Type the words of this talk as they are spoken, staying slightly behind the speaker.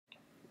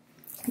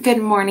Good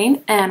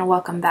morning and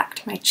welcome back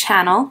to my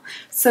channel.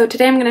 So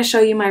today I'm going to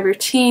show you my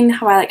routine,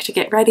 how I like to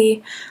get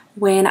ready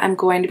when I'm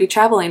going to be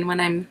traveling, when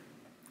I'm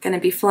going to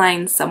be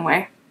flying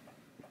somewhere.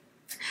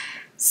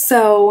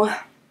 So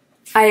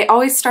I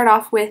always start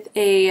off with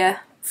a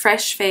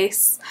fresh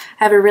face.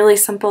 I have a really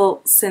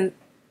simple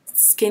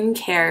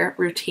skincare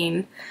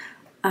routine,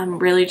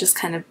 really just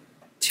kind of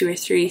 2 or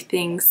 3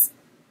 things.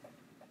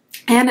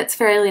 And it's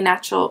fairly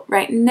natural.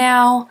 Right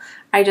now,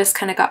 I just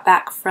kind of got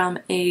back from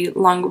a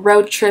long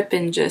road trip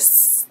and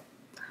just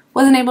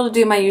wasn't able to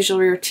do my usual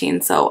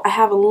routine. So I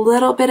have a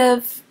little bit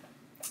of,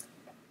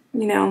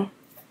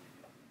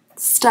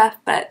 stuff,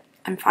 but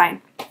I'm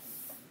fine.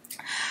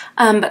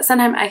 But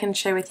sometime I can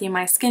share with you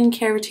my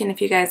skincare routine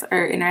if you guys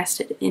are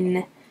interested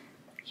in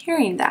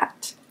hearing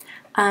that.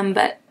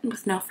 But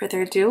with no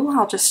further ado,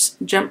 I'll just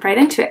jump right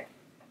into it.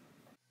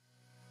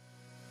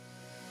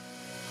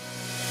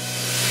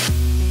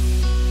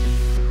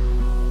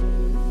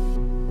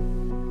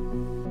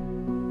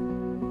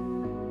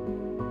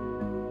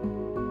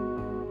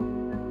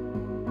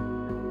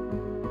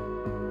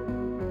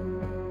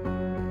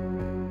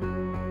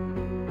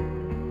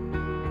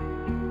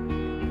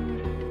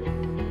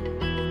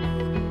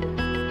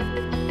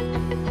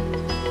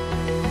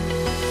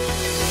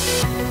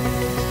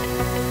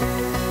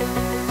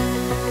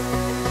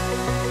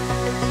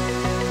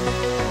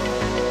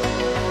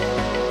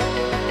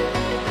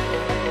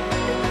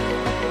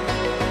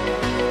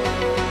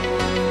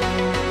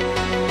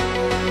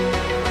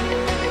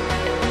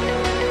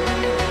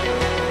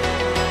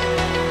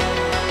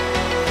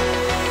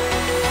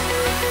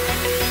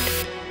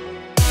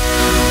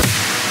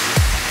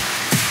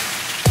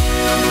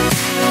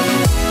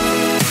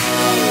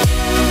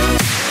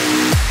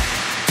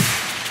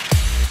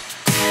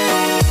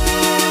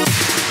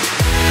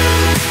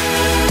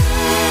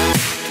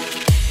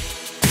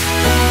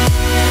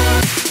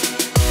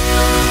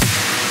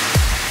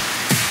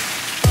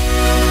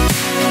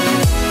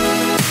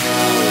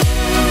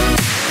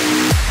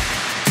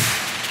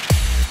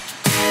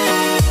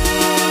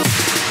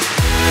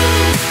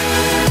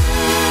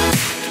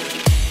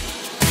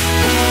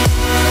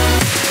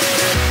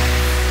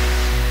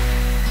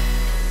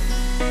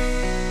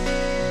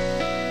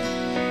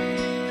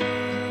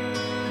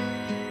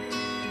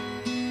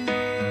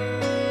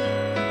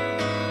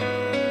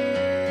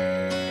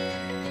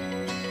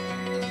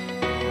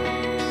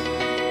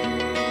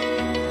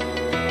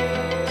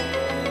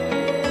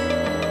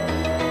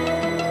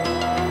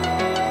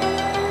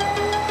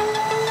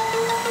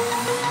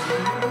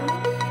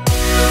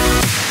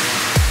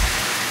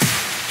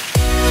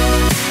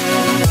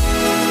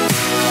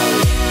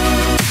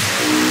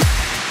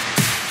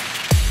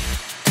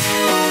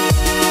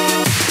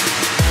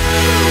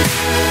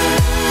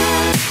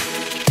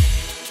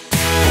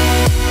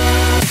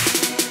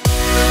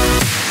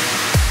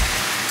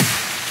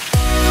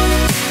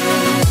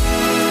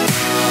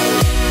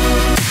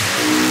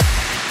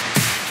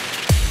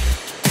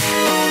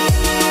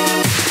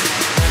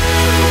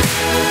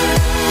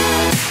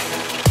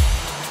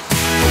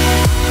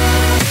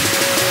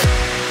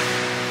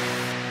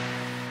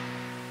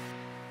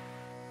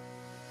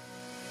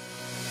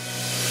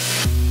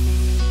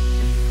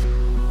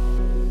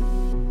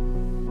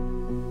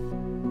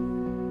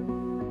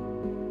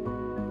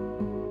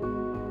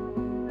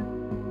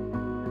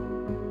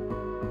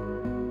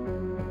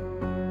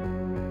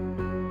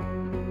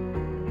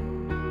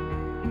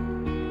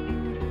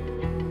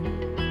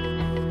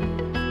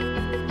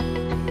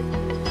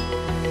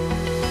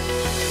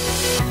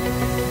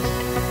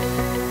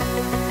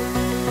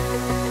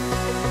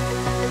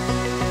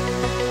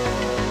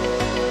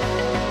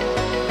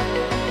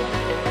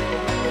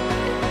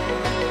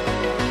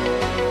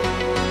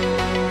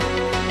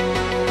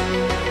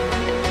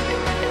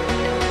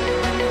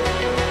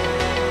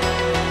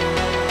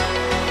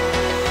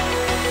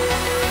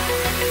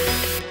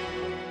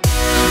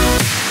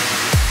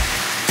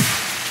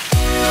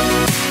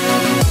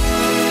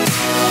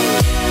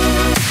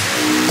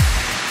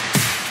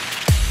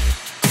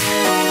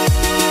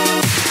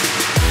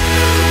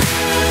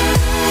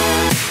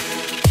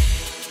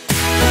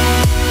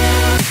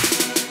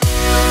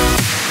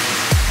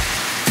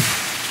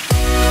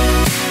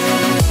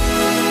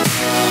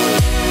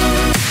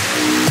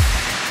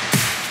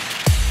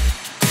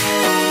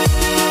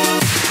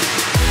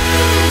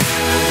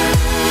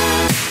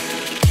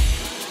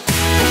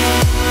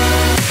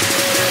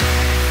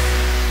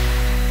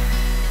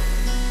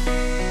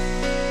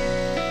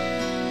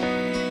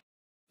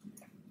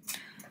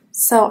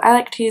 So I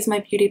like to use my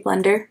beauty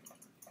blender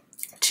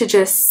to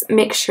just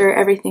make sure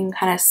everything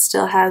kind of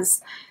still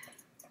has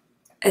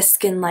a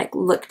skin-like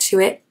look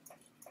to it.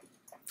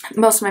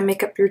 Most of my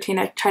makeup routine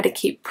I try to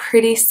keep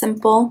pretty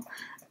simple.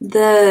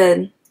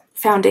 The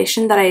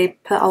foundation that I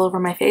put all over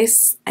my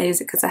face, I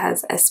use it because it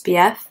has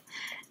SPF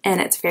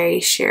and it's very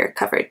sheer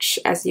coverage,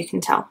 as you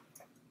can tell.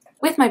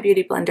 With my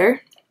beauty blender,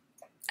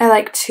 I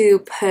like to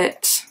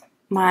put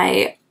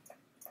my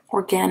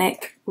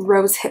organic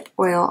rosehip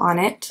oil on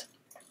it.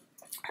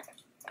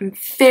 I'm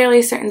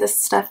fairly certain this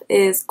stuff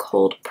is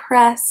cold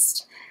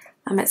pressed.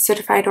 It's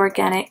certified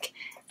organic,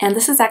 and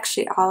this is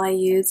actually all I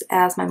use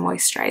as my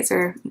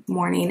moisturizer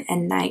morning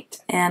and night,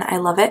 and I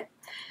love it,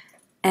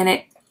 and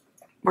it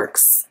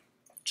works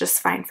just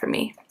fine for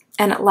me,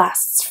 and it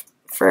lasts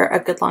for a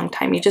good long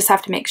time. You just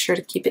have to make sure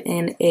to keep it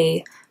in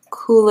a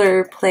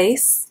cooler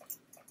place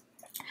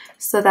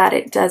so that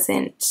it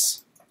doesn't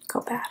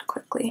go bad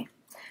quickly.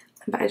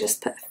 But I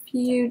just put a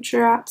few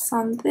drops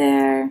on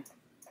there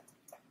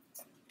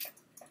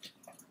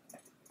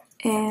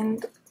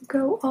and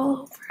go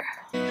all over.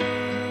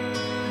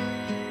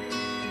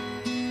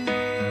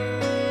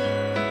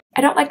 I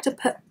don't like to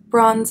put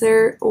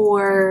bronzer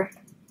or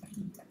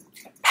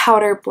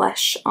powder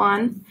blush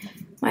on.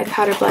 My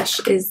powder blush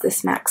is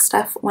this MAC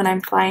stuff when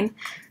I'm flying,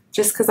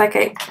 just because like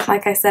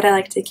I said, I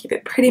like to keep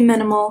it pretty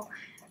minimal.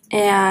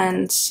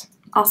 And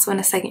also in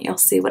a second you'll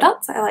see what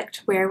else I like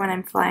to wear when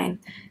I'm flying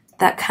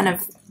that kind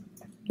of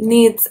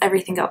needs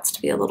everything else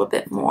to be a little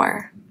bit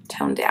more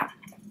toned down.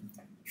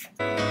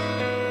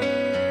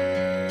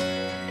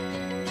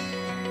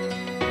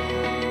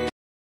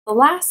 The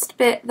last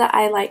bit that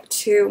I like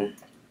to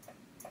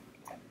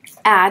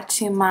add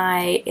to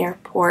my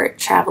airport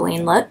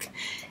traveling look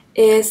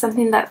is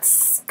something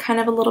that's kind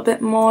of a little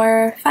bit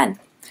more fun,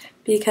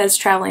 because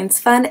traveling's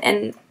fun,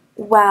 and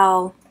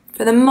while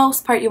for the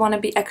most part you want to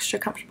be extra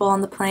comfortable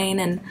on the plane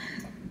and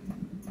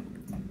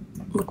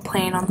look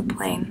plain on the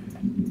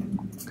plane,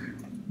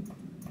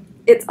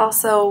 it's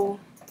also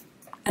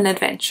an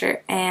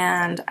adventure,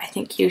 and I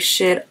think you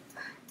should,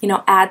 you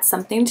know, add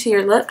something to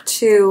your look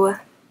to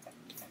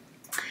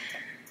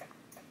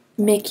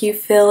make you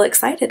feel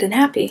excited and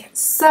happy.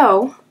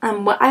 So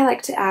what I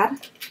like to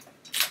add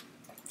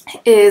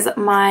is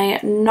my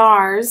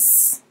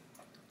NARS,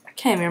 I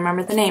can't even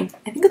remember the name,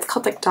 I think it's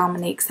called like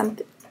Dominique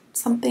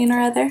something or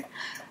other,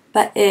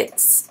 but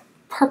it's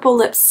purple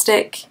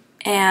lipstick,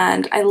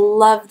 and I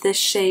love this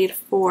shade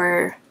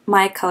for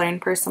my coloring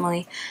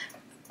personally.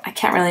 I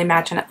can't really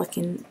imagine it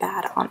looking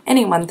bad on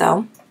anyone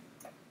though.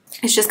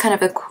 It's just kind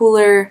of a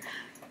cooler,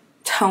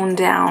 toned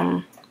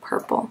down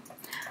purple.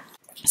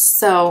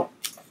 So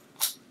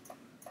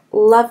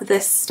love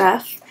this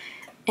stuff,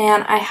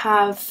 and I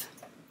have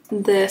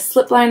the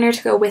lip liner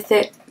to go with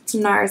it. It's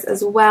NARS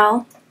as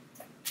well,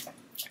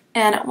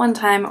 and at one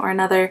time or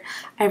another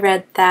I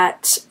read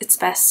that it's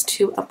best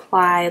to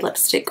apply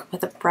lipstick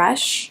with a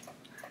brush.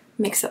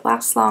 Makes it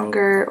last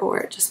longer, or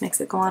it just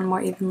makes it go on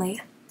more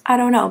evenly. I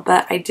don't know,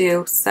 but I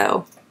do,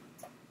 so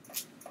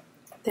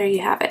there you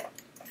have it.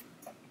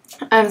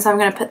 So I'm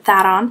going to put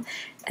that on,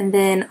 and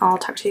then I'll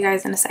talk to you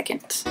guys in a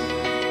second.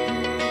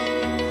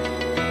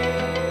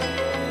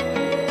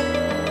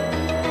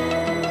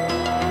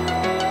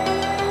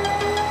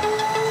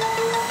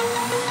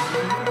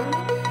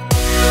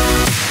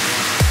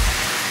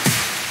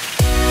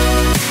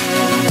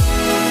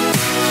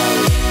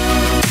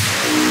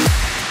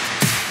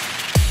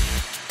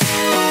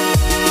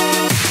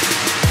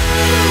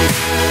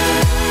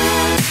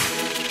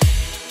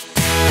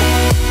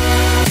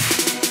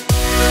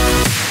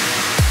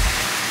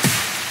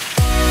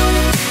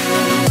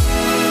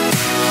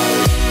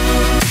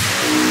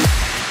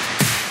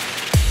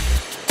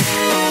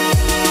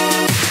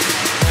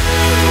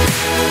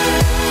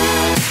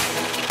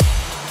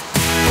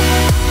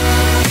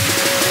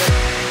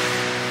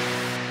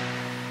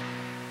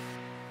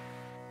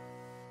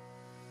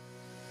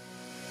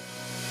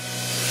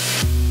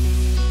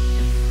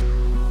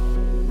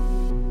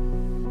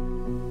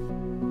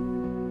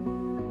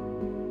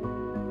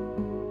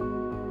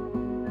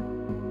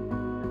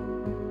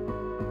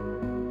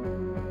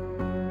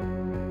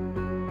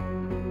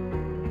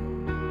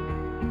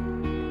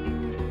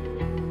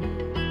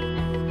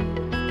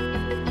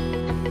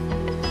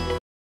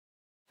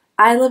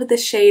 I love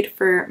this shade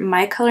for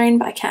my coloring,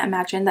 but I can't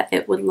imagine that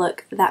it would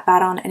look that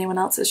bad on anyone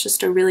else. It's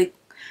just a really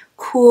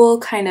cool,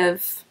 kind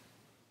of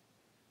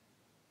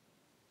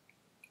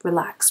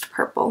relaxed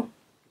purple.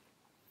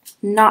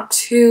 Not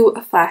too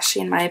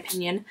flashy in my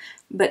opinion,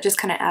 but just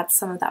kind of adds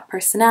some of that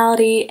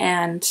personality,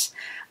 and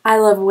I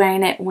love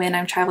wearing it when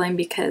I'm traveling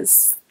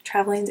because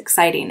traveling is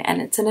exciting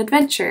and it's an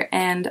adventure,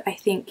 and I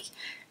think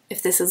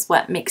if this is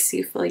what makes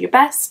you feel your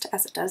best,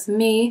 as it does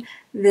me,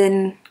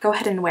 then go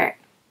ahead and wear it.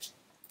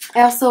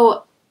 I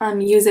also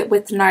use it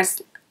with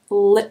NARS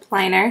lip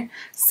liner.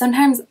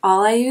 Sometimes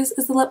all I use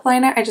is the lip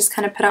liner. I just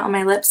kind of put it on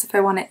my lips if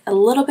I want it a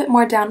little bit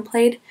more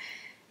downplayed,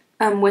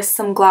 with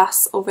some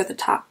gloss over the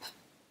top.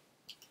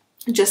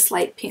 Just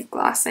light pink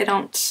gloss. I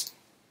don't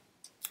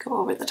go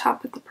over the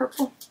top with the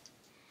purple.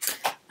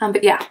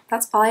 But yeah,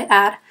 that's all I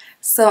add.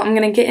 So I'm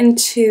going to get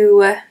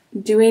into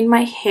doing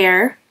my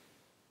hair.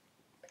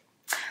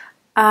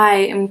 I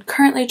am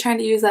currently trying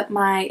to use up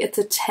my It's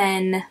a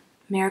 10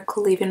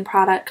 Miracle Leave-In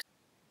product.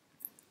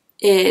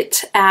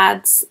 It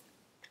adds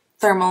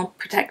thermal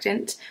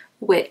protectant,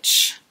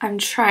 which I'm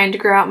trying to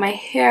grow out my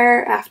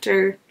hair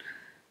after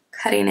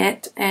cutting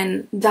it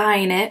and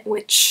dyeing it,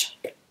 which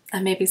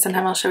maybe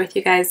sometime I'll share with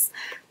you guys.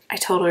 I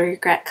totally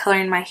regret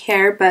coloring my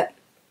hair, but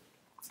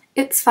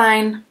it's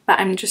fine. But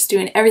I'm just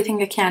doing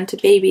everything I can to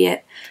baby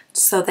it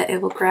so that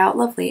it will grow out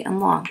lovely and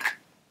long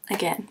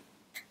again.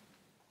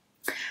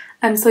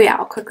 So yeah,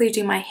 I'll quickly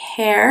do my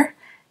hair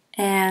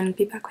and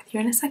be back with you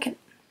in a second.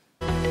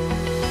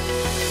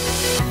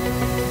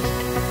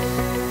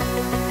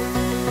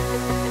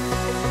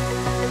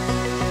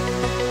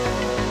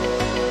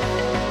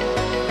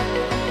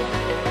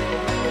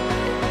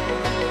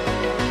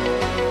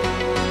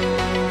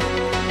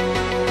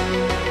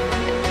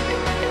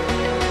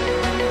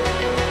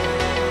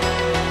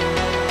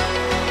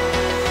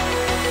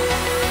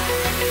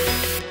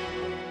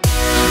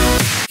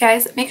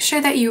 Guys, make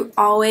sure that you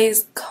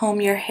always comb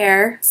your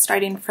hair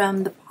starting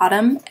from the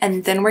bottom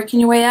and then working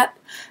your way up.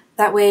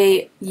 That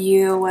way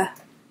you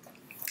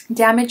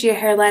damage your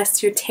hair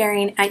less, you're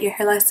tearing at your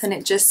hair less, and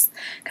it just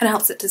kind of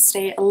helps it to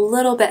stay a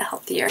little bit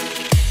healthier.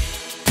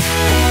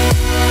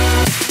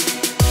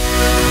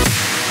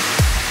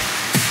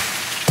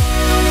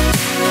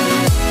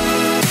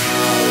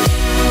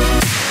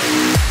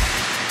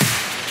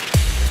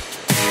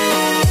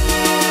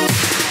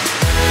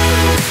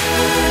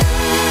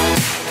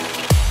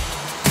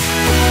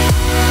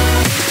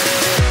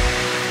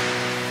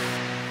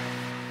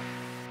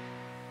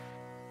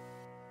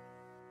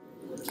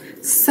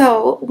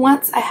 So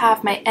once I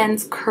have my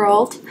ends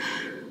curled,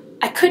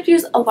 I could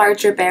use a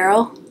larger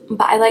barrel,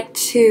 but I like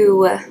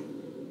to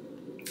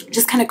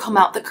just kind of comb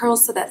out the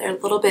curls so that they're a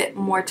little bit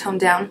more toned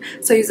down.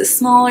 So I use a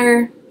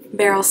smaller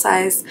barrel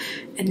size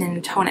and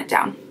then tone it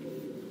down.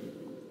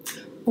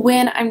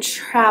 When I'm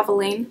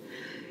traveling,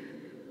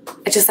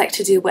 I just like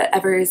to do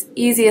whatever is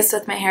easiest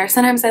with my hair.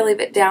 Sometimes I leave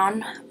it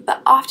down,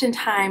 but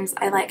oftentimes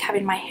I like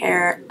having my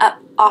hair up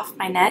off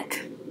my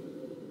neck.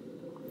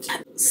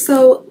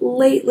 So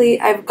lately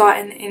I've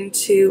gotten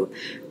into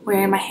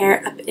wearing my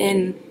hair up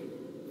in,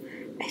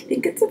 I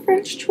think it's a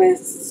French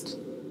twist.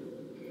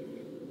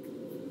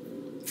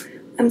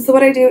 So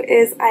what I do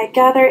is I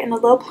gather in a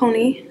low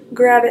pony,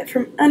 grab it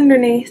from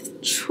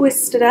underneath,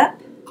 twist it up,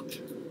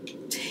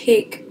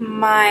 take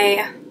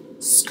my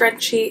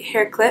scrunchy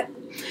hair clip.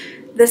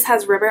 This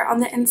has rubber on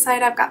the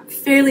inside. I've got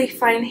fairly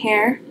fine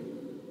hair,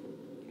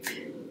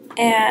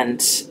 and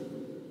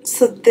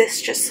so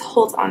this just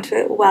holds onto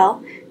it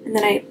well, and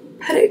then I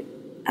put it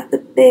at the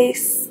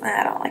base.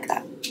 I don't like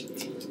that.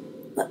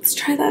 Let's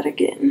try that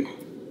again.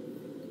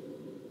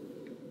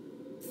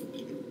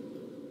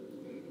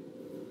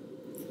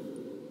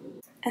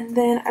 And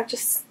then I've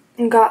just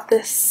got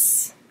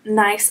this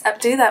nice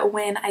updo that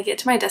when I get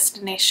to my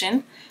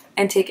destination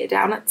and take it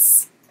down,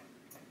 it's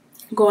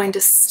going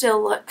to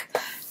still look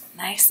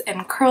nice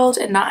and curled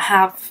and not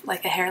have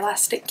like a hair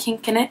elastic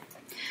kink in it.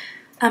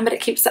 But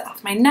it keeps it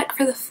off my neck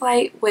for the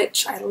flight,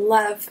 which I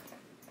love.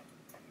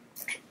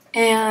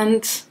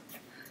 And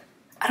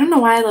I don't know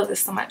why I love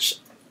this so much.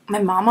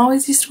 My mom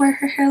always used to wear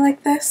her hair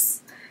like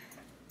this,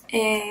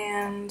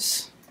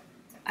 and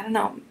I don't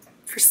know,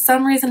 for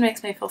some reason it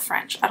makes me feel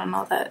French. I don't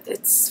know that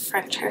it's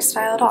French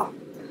hairstyle at all.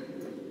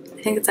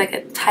 I think it's like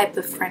a type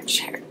of French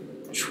hair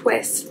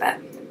twist,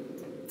 but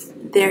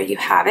there you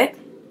have it.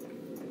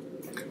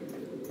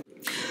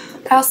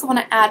 I also want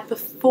to add,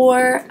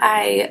 before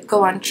I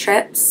go on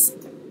trips,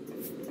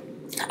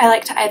 I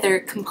like to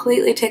either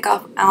completely take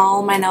off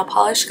all my nail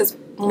polish, because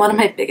one of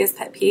my biggest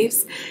pet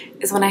peeves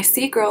is when I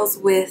see girls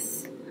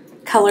with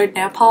colored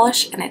nail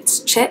polish and it's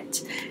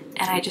chipped,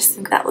 and I just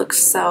think that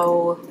looks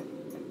so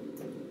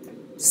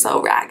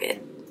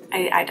ragged.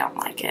 I don't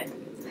like it.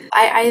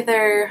 I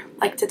either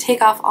like to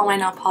take off all my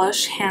nail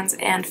polish, hands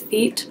and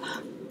feet,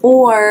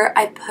 or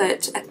I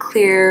put a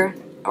clear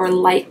or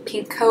light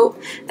pink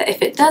coat that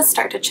if it does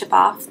start to chip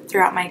off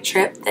throughout my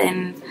trip,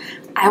 then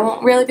I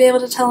won't really be able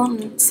to tell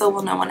them, so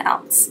will no one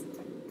else.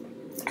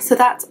 So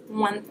that's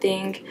one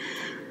thing.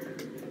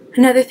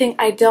 Another thing,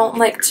 I don't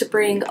like to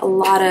bring a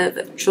lot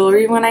of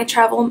jewelry when I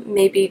travel,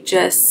 maybe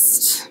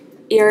just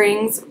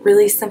earrings,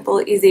 really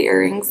simple, easy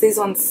earrings. These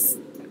ones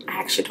I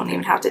actually don't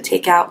even have to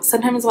take out.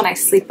 Sometimes when I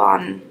sleep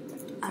on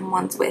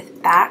ones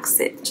with backs,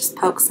 it just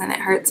pokes and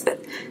it hurts,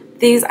 but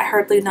these I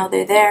hardly know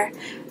they're there,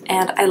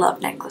 and I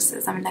love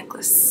necklaces. I'm a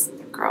necklace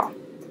girl.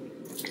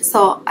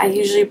 So I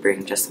usually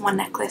bring just one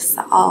necklace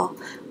that I'll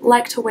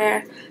like to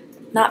wear.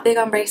 Not big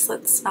on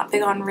bracelets, not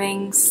big on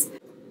rings.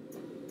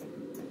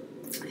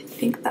 I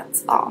think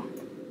that's all.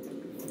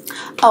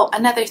 Oh,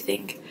 another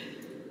thing.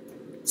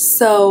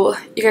 So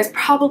you guys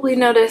probably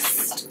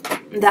noticed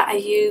that I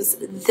use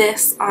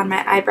this on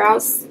my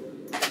eyebrows.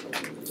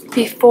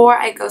 Before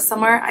I go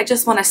somewhere, I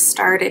just want to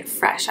start it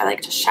fresh. I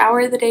like to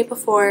shower the day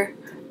before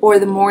or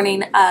the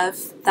morning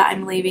of that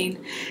I'm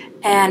leaving,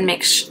 and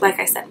make sure, like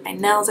I said, my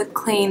nails are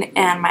clean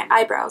and my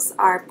eyebrows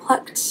are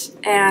plucked.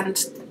 And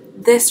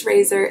this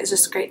razor is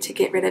just great to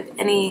get rid of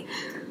any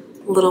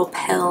little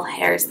pale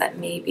hairs that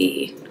may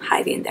be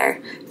hiding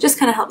there. Just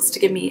kind of helps to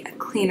give me a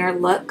cleaner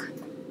look.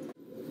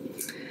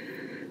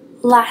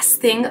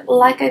 Last thing,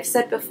 like I've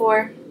said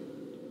before,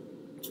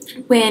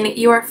 when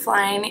you are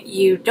flying,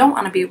 you don't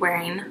want to be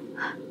wearing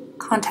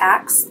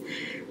contacts.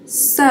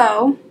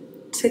 So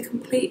to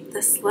complete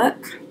this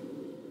look,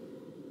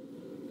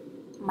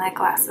 my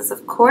glasses,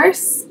 of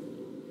course.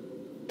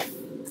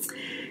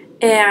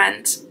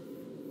 And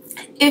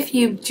if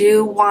you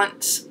do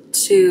want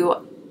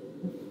to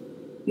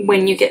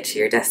when you get to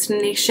your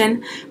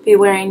destination, be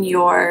wearing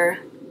your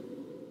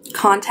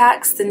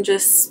contacts, then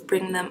just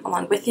bring them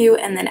along with you,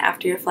 and then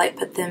after your flight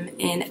put them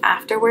in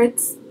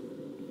afterwards.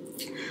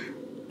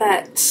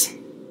 But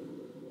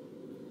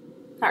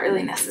not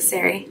really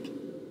necessary.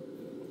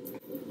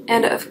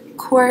 And of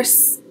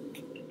course,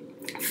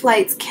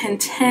 flights can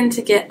tend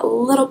to get a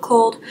little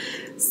cold,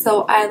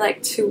 so I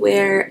like to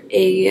wear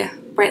a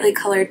brightly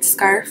colored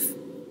scarf.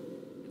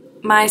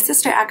 My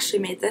sister actually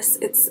made this.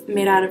 It's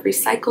made out of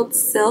recycled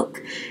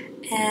silk,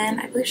 and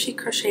I believe she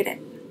crocheted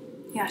it.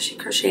 Yeah, she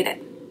crocheted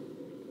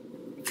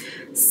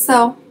it.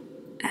 So,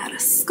 add a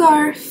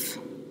scarf.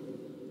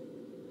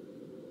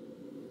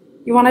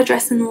 You want to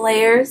dress in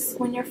layers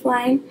when you're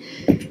flying,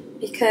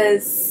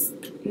 because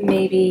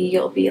maybe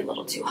you'll be a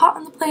little too hot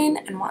on the plane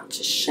and want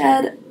to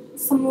shed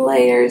some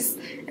layers,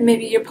 and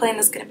maybe your plane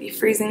is going to be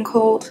freezing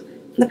cold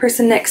and the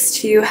person next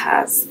to you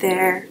has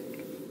their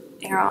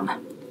air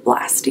on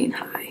blasting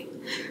high.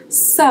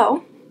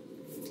 So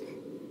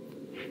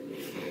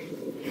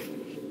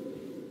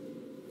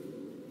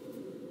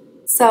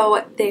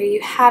there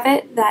you have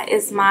it. That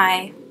is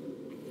my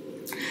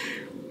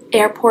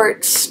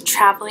airport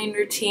traveling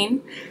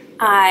routine.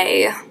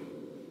 I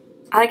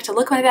like to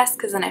look my best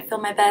because then I feel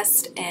my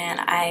best, and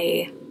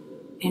I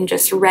am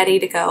just ready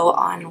to go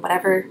on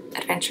whatever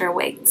adventure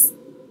awaits.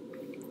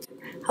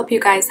 Hope you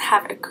guys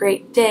have a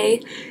great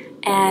day,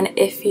 and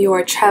if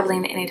you're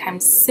traveling anytime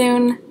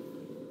soon,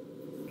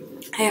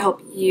 I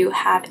hope you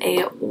have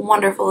a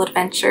wonderful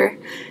adventure,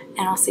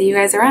 and I'll see you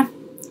guys around.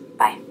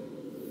 Bye.